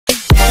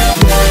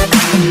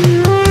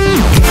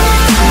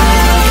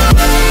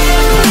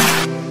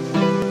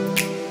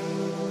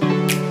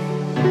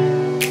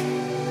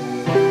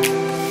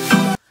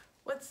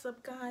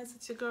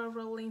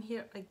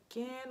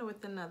again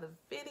with another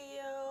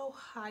video.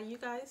 How you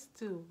guys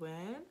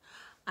doing?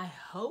 I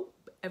hope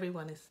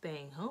everyone is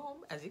staying home.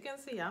 As you can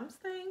see, I'm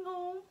staying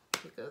home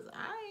because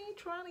I ain't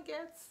trying to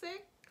get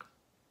sick.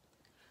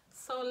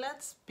 So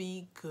let's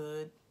be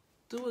good,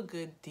 do a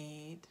good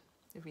deed.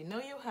 If you know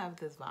you have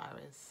this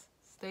virus,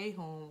 stay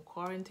home,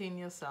 quarantine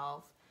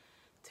yourself,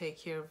 take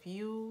care of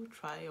you,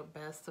 try your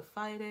best to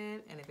fight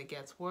it, and if it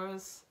gets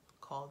worse,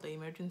 call the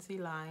emergency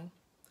line.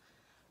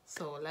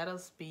 So let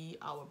us be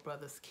our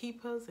brother's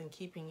keepers and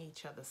keeping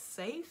each other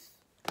safe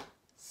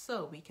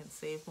so we can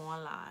save more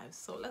lives.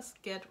 So let's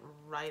get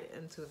right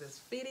into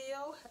this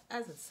video.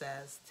 As it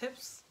says,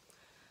 tips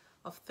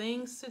of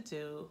things to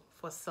do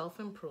for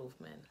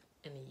self-improvement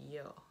in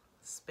your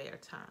spare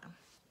time.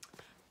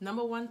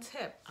 Number one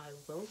tip, I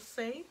will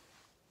say,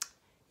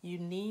 you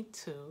need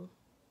to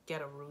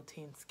get a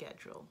routine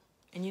schedule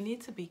and you need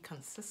to be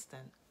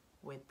consistent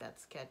with that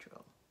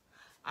schedule.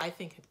 I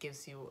think it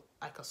gives you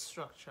like a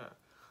structure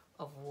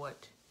of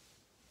what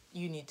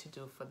you need to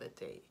do for the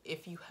day.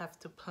 If you have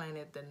to plan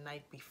it the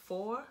night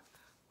before,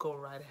 go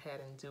right ahead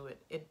and do it.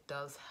 It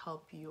does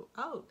help you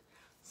out.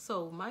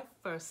 So my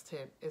first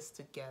tip is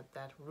to get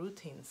that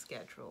routine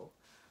schedule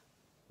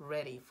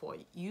ready for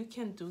you. You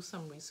can do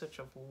some research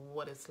of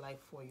what it's like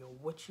for you,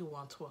 what you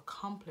want to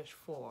accomplish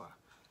for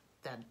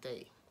that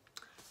day.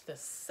 The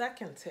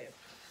second tip,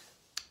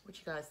 what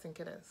you guys think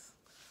it is?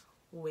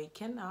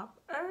 Waking up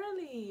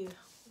early.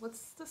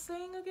 What's the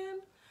saying again?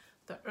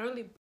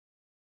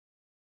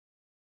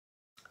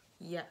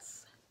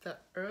 Yes, the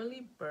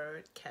early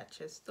bird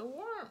catches the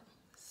worm.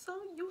 So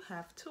you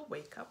have to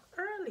wake up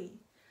early.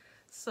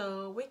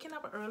 So waking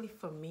up early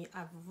for me,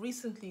 I've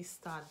recently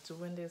started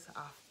doing this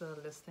after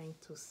listening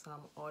to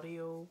some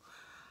audio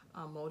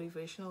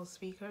motivational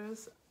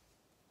speakers.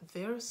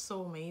 They're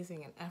so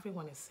amazing and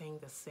everyone is saying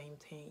the same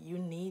thing. You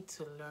need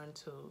to learn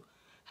to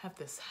have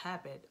this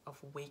habit of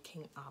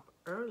waking up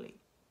early.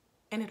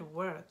 And it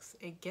works.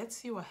 It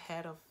gets you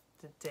ahead of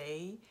the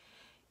day.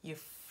 You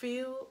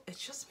feel, it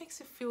just makes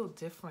you feel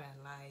different.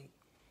 Like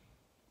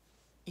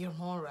you're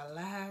more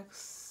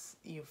relaxed.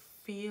 You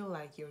feel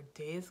like your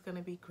day is going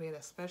to be great,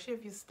 especially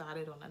if you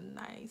started on a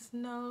nice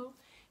note.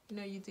 You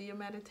know, you do your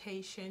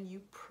meditation,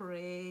 you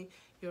pray,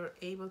 you're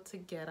able to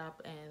get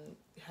up and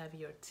have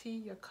your tea,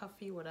 your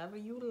coffee, whatever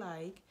you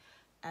like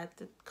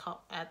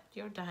at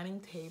your dining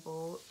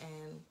table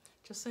and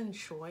just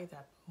enjoy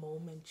that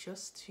moment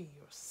just to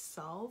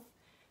yourself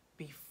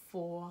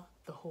before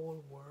the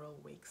whole world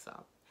wakes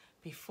up.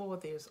 Before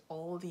there's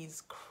all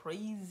these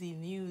crazy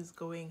news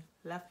going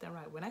left and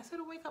right. When I say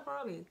to wake up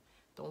early,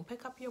 don't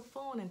pick up your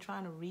phone and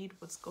try to read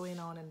what's going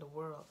on in the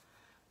world.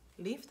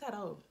 Leave that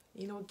out.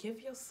 You know, give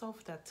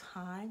yourself that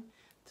time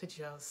to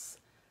just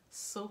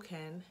soak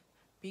in,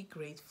 be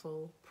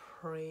grateful,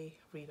 pray,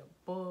 read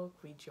a book,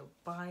 read your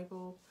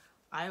Bible.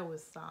 I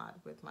always start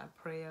with my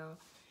prayer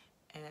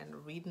and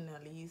reading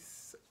at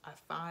least,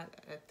 I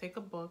take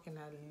a book and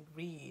I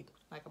read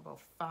like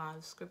about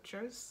 5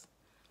 scriptures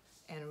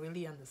and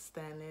really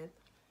understand it,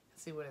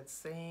 see what it's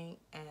saying.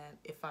 And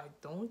if I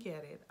don't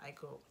get it, I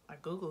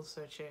Google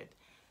search it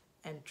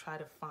and try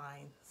to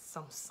find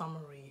some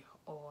summary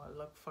or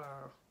look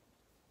for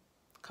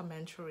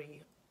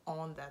commentary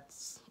on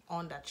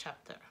that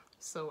chapter.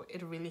 So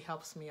it really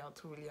helps me out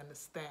to really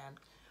understand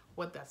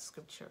what that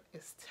scripture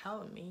is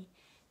telling me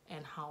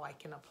and how I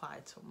can apply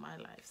it to my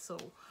life. So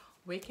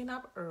waking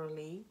up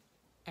early,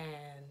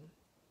 and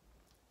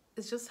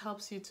it just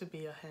helps you to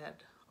be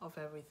ahead of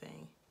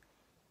everything.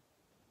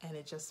 And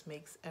it just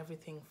makes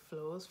everything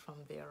flows from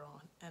there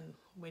on. And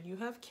when you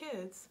have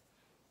kids,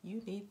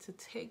 you need to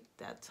take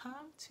that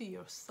time to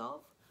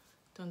yourself.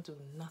 Don't do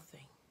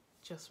nothing.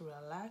 Just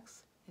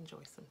relax,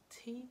 enjoy some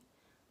tea,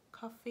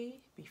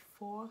 coffee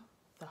before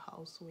the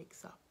house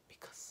wakes up,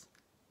 because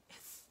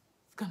it's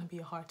gonna be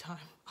a hard time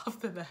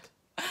after that.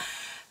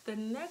 The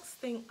next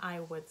thing I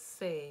would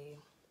say,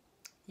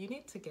 you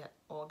need to get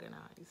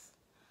organized.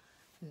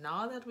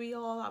 Now that we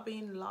all are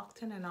being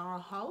locked in our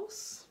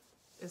house,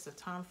 it's the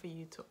time for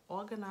you to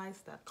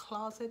organize that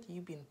closet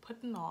you've been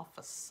putting off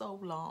for so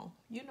long.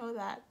 You know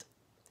that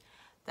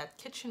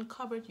kitchen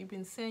cupboard you've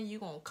been saying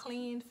you're gonna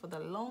clean for the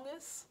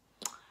longest.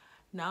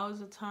 Now is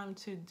the time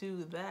to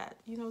do that.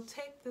 You know,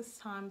 take this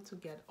time to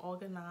get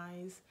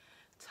organized,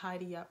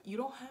 tidy up. You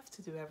don't have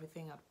to do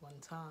everything at one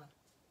time.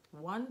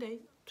 One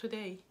day,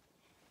 today,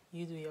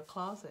 you do your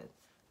closet.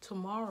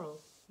 Tomorrow,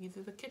 you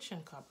do the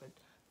kitchen cupboard.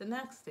 The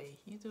next day,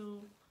 you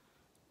do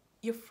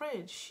your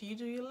fridge, you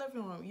do your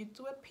living room. You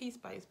do it piece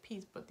by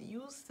piece, but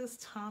use this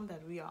time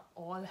that we are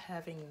all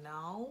having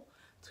now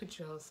to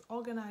just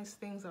organize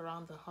things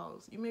around the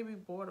house. You may be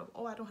bored of,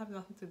 oh, I don't have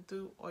nothing to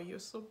do, or you're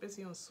so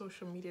busy on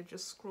social media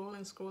just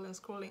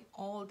scrolling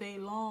all day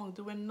long,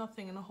 doing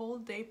nothing, and a whole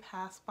day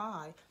passed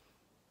by.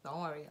 Don't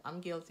worry,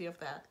 I'm guilty of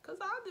that because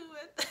I'll do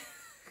it.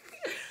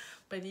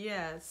 But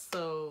yeah,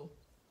 so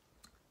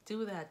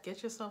do that.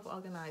 Get yourself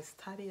organized,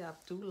 tidy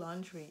up, do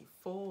laundry,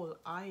 fold,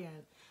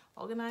 iron,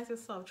 organize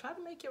yourself. Try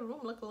to make your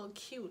room look a little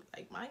cute.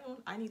 Like my own,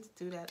 I need to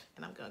do that,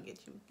 and I'm gonna get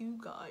you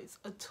guys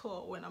a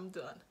tour when I'm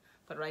done.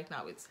 but right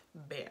now it's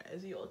bare,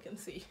 as you all can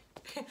see.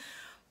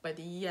 But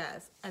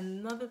yes,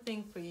 another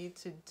thing for you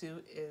to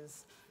do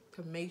is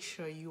to make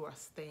sure you are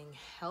staying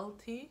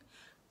healthy,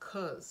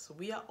 because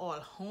we are all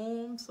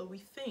home, so we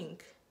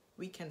think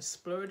we can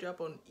splurge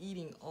up on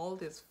eating all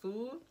this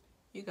food.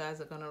 You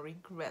guys are gonna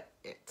regret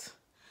it.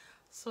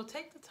 So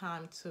take the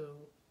time to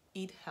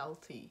eat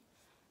healthy,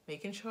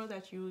 making sure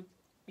that you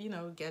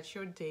get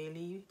your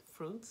daily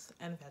fruits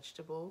and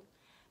vegetables,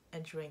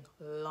 and drink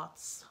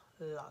lots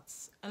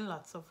and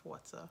lots of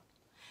water.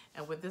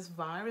 And with this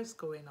virus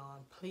going on,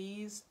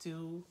 please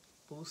do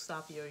boost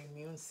up your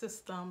immune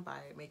system by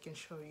making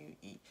sure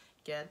you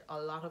get a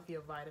lot of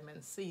your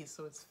vitamin C.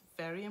 So it's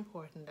very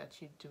important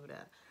that you do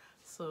that.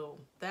 So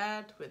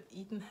that, with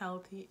eating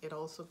healthy, it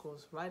also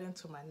goes right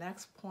into my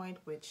next point,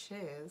 which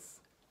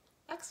is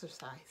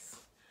exercise.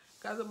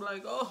 Guys, I'm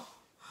like, oh,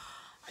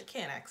 I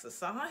can't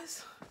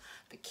exercise.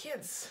 The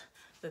kids,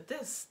 the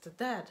this, the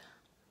that.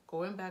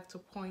 Going back to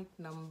point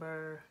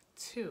number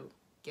 2,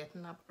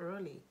 getting up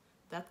early.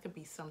 That could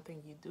be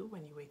something you do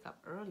when you wake up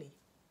early.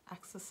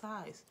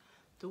 Exercise.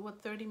 Do a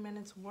 30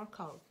 minutes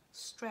workout.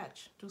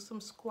 Stretch. Do some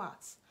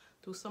squats.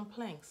 Do some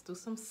planks. Do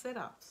some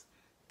sit-ups.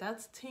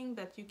 That's thing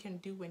that you can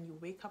do when you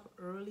wake up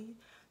early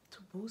to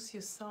boost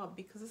yourself,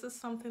 because this is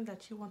something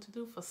that you want to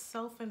do for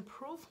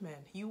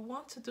self-improvement. You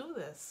want to do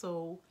this.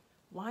 So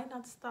why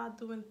not start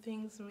doing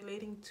things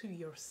relating to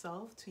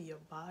yourself, to your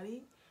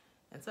body,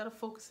 instead of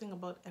focusing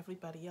about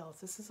everybody else?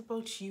 This is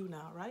about you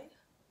now, right?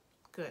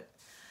 Good.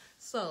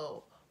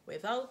 So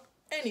without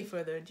any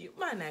further ado,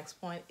 my next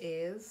point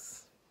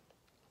is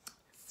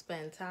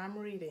spend time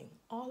reading.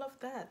 All of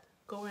that.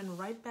 Going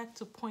right back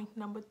to point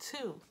number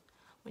 2.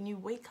 When you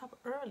wake up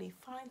early,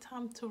 find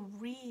time to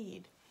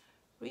read.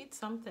 Read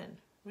something.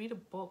 Read a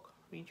book.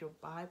 Read your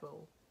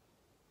Bible.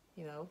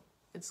 You know,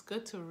 it's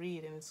good to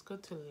read, and it's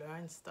good to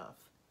learn stuff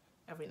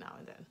every now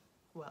and then.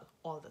 Well,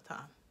 all the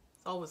time.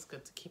 It's always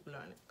good to keep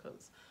learning,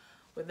 because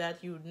with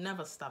that, you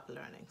never stop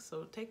learning.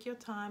 So take your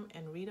time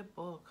and read a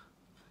book.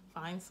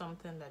 Find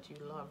something that you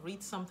love.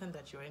 Read something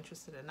that you're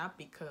interested in, not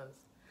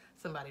because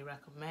somebody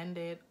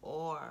recommended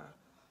or,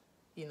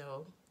 you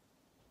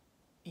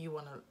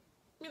want to,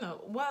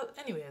 well,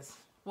 anyways,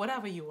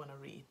 whatever you want to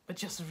read, but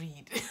just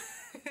read,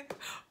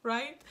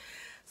 right?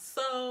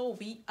 So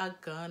we are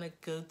gonna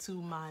go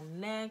to my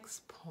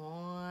next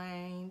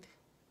point.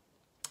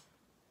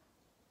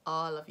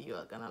 All of you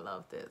are gonna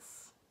love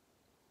this.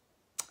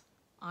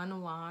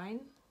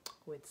 Unwind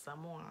with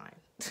some wine.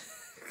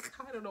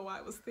 I don't know why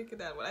I was thinking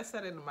that. When I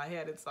said it in my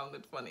head, it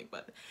sounded funny.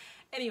 But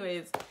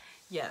anyways,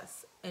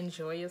 yes,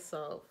 enjoy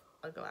yourself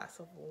a glass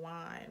of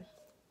wine.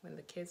 When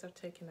the kids are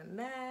taking a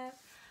nap,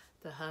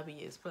 the hubby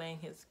is playing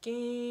his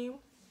game,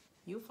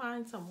 you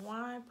find some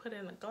wine, put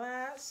in a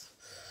glass.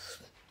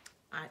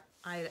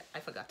 I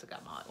forgot to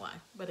get my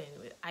wine. But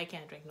anyway, I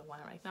can't drink no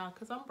wine right now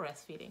because I'm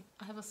breastfeeding.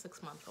 I have a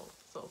 6-month-old.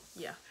 So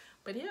yeah.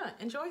 But yeah,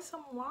 enjoy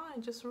some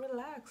wine. Just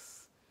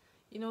relax.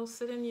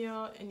 Sit in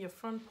your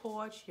front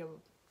porch, your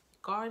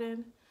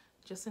garden.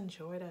 Just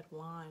enjoy that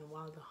wine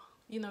while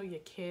your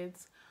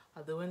kids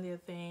are doing their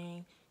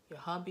thing, your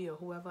hubby or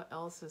whoever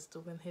else is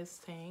doing his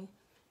thing.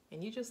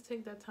 And you just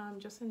take that time,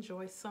 just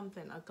enjoy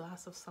something, a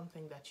glass of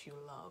something that you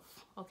love,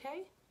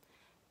 okay?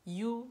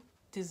 You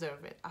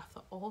deserve it.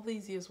 After all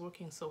these years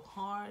working so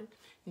hard,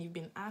 and you've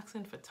been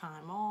asking for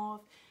time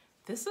off,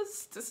 this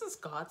is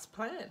God's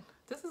plan.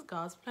 This is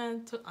God's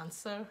plan to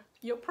answer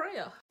your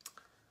prayer.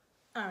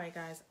 All right,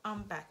 guys,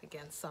 I'm back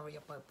again. Sorry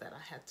about that.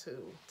 I had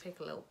to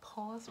take a little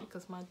pause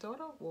because my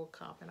daughter woke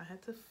up and I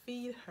had to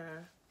feed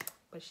her,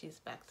 but she's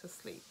back to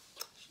sleep.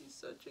 She's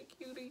such a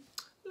cutie.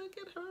 Look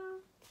at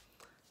her.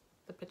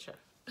 The picture.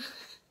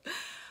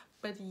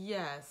 But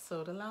yeah,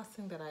 so the last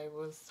thing that I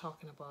was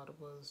talking about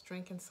was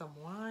drinking some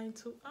wine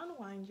to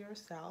unwind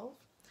yourself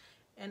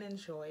and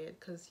enjoy it,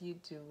 because you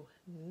do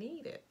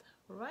need it,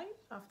 right?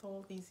 After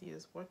all these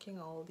years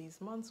working, all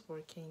these months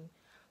working.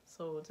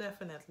 So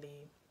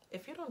definitely,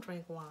 if you don't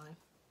drink wine,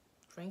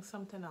 drink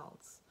something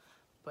else.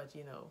 But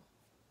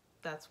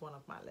that's one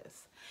of my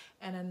lists.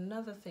 And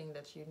another thing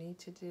that you need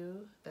to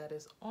do that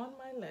is on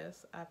my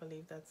list, I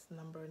believe that's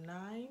number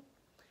 9,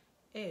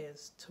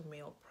 is to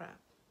meal prep.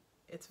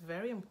 It's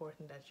very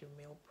important that you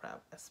meal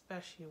prep,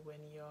 especially when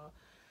you're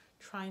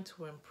trying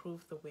to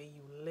improve the way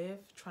you live,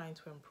 trying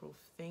to improve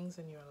things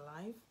in your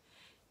life.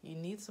 You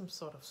need some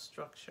sort of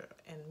structure,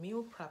 and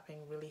meal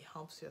prepping really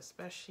helps you,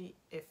 especially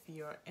if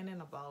you're in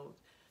and about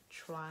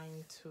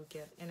trying to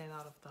get in and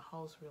out of the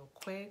house real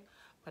quick,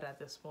 but at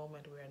this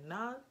moment we're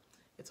not.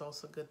 It's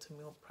also good to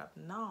meal prep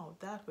now.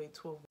 That way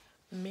too.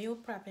 Meal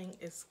prepping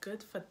is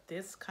good for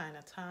this kind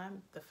of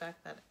time. The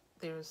fact that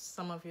there's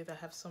some of you that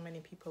have so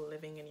many people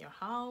living in your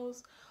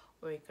house,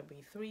 or it could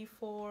be 3,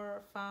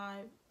 4,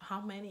 5,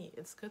 how many?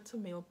 It's good to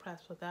meal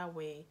prep so that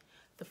way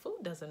the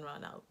food doesn't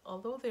run out.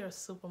 Although there are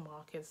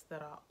supermarkets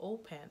that are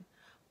open,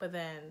 but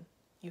then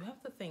you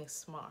have to think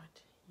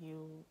smart.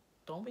 You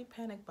don't be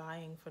panic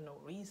buying for no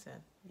reason.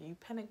 You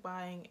panic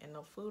buying and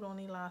the food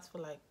only lasts for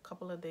like a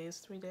couple of days,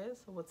 3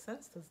 days. So what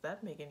sense does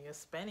that make? And you're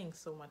spending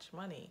so much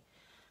money.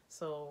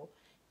 So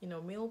You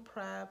know, meal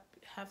prep,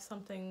 have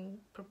something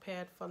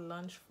prepared for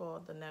lunch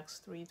for the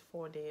next 3 to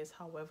 4 days,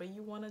 however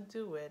you want to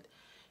do it.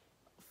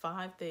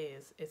 5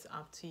 days, it's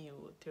up to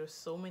you. There's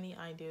so many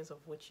ideas of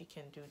what you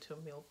can do to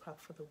meal prep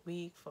for the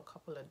week, for a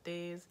couple of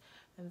days,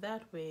 and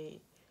that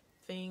way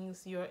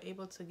you're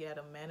able to get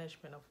a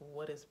management of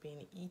what is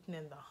being eaten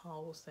in the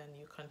house, and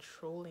you're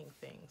controlling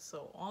things.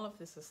 So all of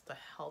this is to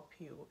help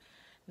you,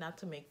 not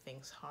to make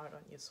things hard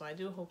on you. So I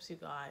do hope you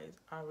guys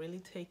are really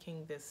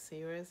taking this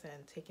serious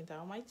and taking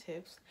down my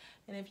tips.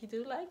 And if you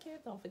do like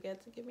it, don't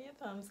forget to give me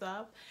a thumbs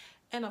up.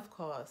 And of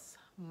course,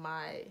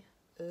 my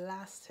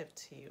last tip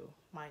to you,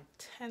 my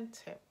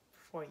 10th tip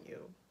for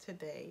you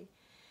today,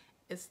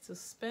 is to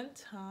spend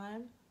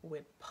time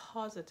with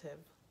positive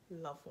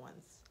loved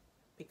ones.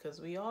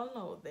 Because we all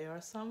know there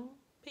are some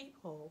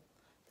people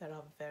that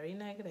are very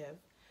negative.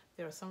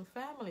 There are some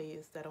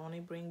families that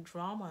only bring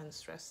drama and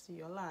stress to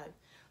your life.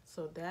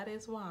 So that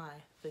is why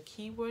the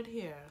key word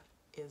here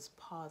is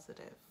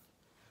positive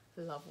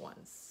loved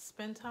ones.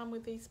 Spend time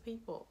with these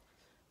people.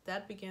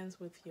 That begins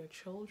with your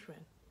children.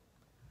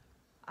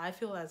 I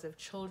feel as if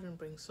children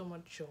bring so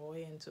much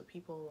joy into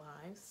people's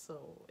lives.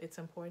 So it's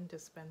important to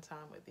spend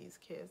time with these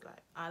kids.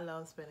 Like, I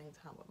love spending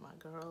time with my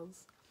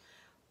girls.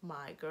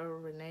 My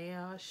girl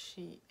Renea,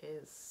 she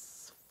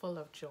is full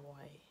of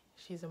joy.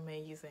 She's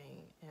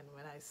amazing. And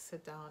when I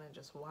sit down and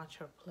just watch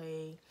her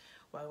play,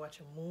 or I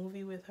watch a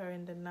movie with her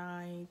in the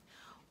night,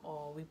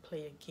 or we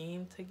play a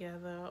game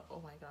together,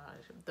 oh my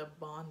gosh, the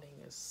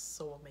bonding is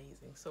so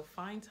amazing. So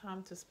find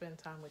time to spend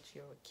time with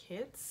your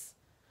kids.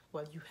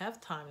 Well, you have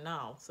time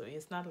now, so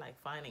it's not like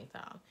finding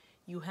time.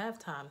 You have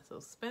time, so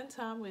spend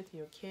time with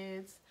your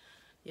kids,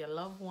 your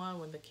loved one.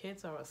 When the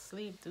kids are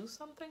asleep, do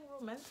something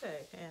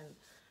romantic and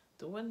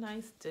do a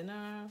nice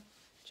dinner,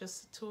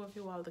 just the two of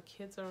you while the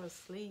kids are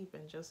asleep,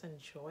 and just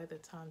enjoy the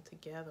time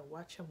together.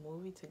 Watch a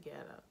movie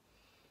together.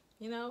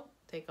 You know,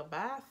 take a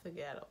bath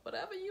together.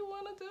 Whatever you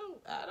want to do.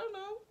 I don't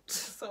know.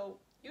 So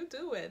you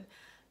do it.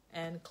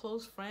 And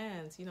close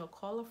friends, you know,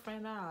 call a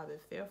friend out.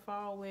 If they're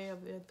far away,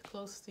 if they're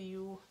close to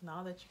you,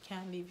 now that you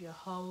can't leave your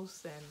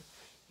house and,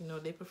 you know,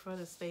 they prefer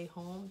to stay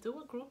home,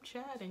 do a group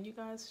chat and you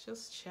guys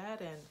just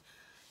chat and,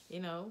 you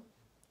know,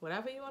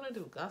 whatever you want to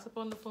do. Gossip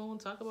on the phone,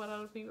 talk about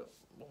other people,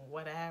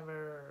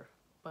 whatever.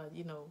 But,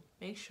 you know,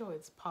 make sure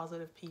it's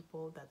positive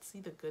people that see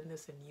the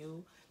goodness in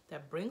you,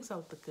 that brings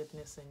out the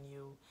goodness in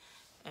you.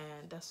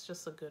 And that's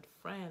just a good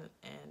friend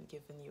and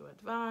giving you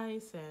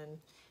advice. And,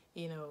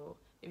 you know,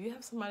 if you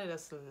have somebody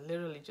that's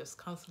literally just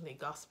constantly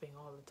gossiping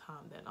all the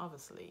time, then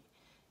obviously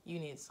you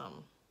need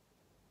some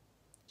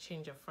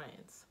change of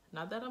friends.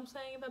 Not that I'm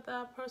saying that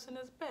that person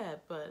is bad,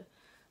 but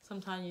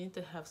sometimes you need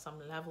to have some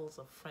levels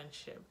of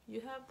friendship. You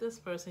have this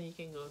person you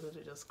can go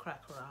to just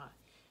crack around.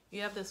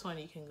 You have this one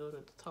you can go to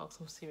talk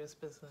some serious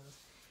business.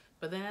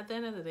 But then at the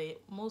end of the day,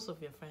 most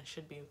of your friends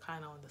should be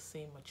kind of on the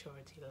same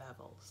maturity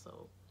level.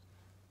 So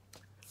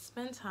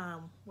spend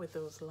time with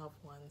those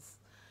loved ones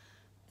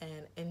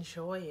and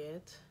enjoy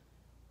it.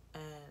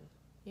 And,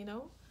 you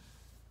know,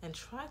 and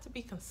try to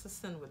be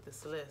consistent with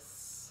this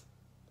list.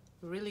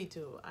 Really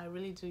do. I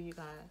really do, you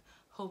guys.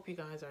 Hope you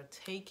guys are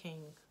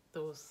taking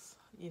those,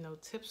 you know,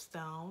 tips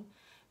down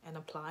and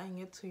applying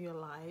it to your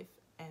life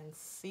and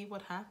see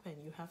what happens.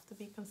 You have to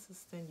be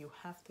consistent. You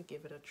have to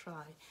give it a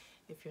try.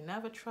 If you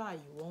never try,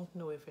 you won't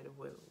know if it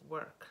will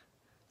work.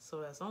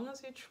 So as long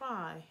as you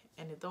try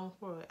and it don't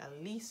work,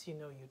 at least you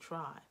know you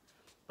try.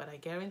 But I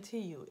guarantee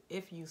you,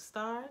 if you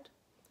start,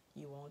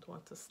 you won't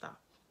want to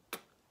stop.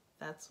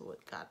 That's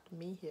what got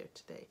me here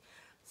today.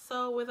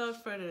 So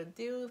without further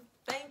ado,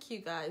 thank you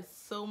guys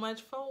so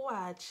much for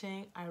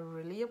watching. I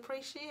really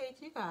appreciate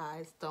you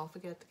guys. Don't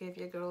forget to give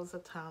your girls a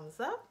thumbs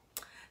up.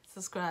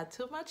 Subscribe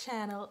to my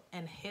channel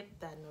and hit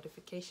that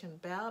notification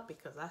bell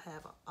because I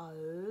have a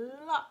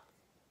lot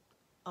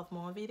of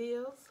more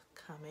videos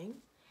coming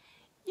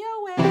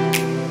your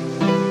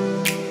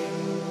way.